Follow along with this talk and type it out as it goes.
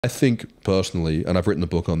I think personally, and I've written a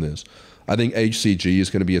book on this, I think HCG is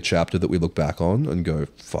going to be a chapter that we look back on and go,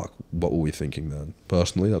 fuck, what were we thinking then?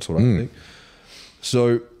 Personally, that's what I think.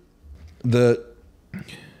 So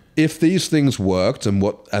if these things worked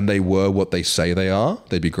and they were what they say they are,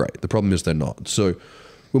 they'd be great. The problem is they're not. So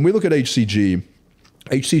when we look at HCG,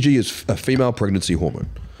 HCG is a female pregnancy hormone.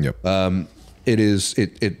 Yep.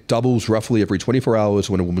 It doubles roughly every 24 hours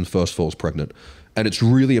when a woman first falls pregnant. And it's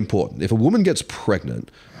really important. If a woman gets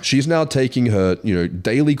pregnant, she's now taking her,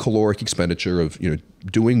 daily caloric expenditure of,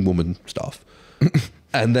 doing woman stuff.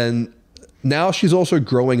 And then now she's also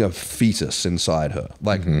growing a fetus inside her.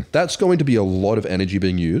 Like that's going to be a lot of energy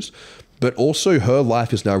being used, but also her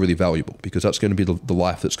life is now really valuable because that's going to be the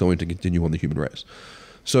life that's going to continue on the human race.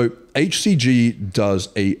 So HCG does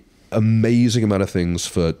a amazing amount of things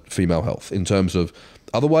for female health in terms of,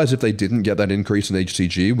 otherwise, if they didn't get that increase in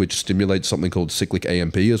HCG, which stimulates something called cyclic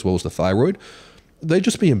AMP as well as the thyroid, they'd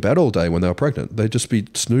just be in bed all day when they were pregnant. They'd just be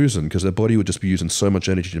snoozing because their body would just be using so much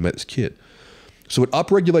energy to make this kid. So it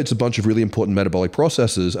upregulates a bunch of really important metabolic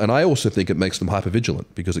processes, and I also think it makes them hypervigilant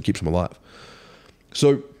because it keeps them alive.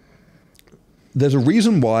 So there's a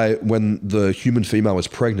reason why when the human female is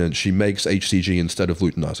pregnant, she makes HCG instead of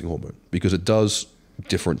luteinizing hormone, because it does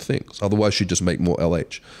different things. Otherwise, she'd just make more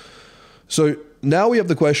LH. So now we have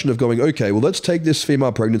the question of going, okay, well, let's take this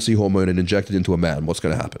female pregnancy hormone and inject it into a man. What's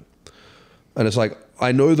going to happen? And it's like,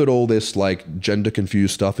 I know that all this like gender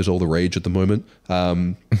confused stuff is all the rage at the moment.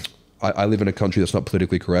 I live in a country that's not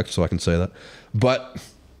politically correct, so I can say that. But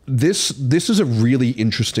this is a really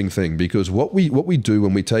interesting thing, because what we do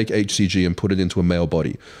when we take HCG and put it into a male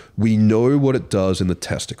body, we know what it does in the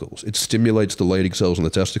testicles. It stimulates the Leydig cells in the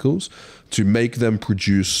testicles to make them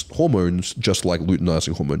produce hormones just like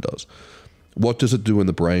luteinizing hormone does. What does it do in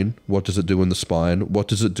the brain? What does it do in the spine? What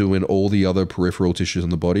does it do in all the other peripheral tissues in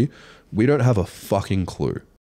the body? We don't have a fucking clue.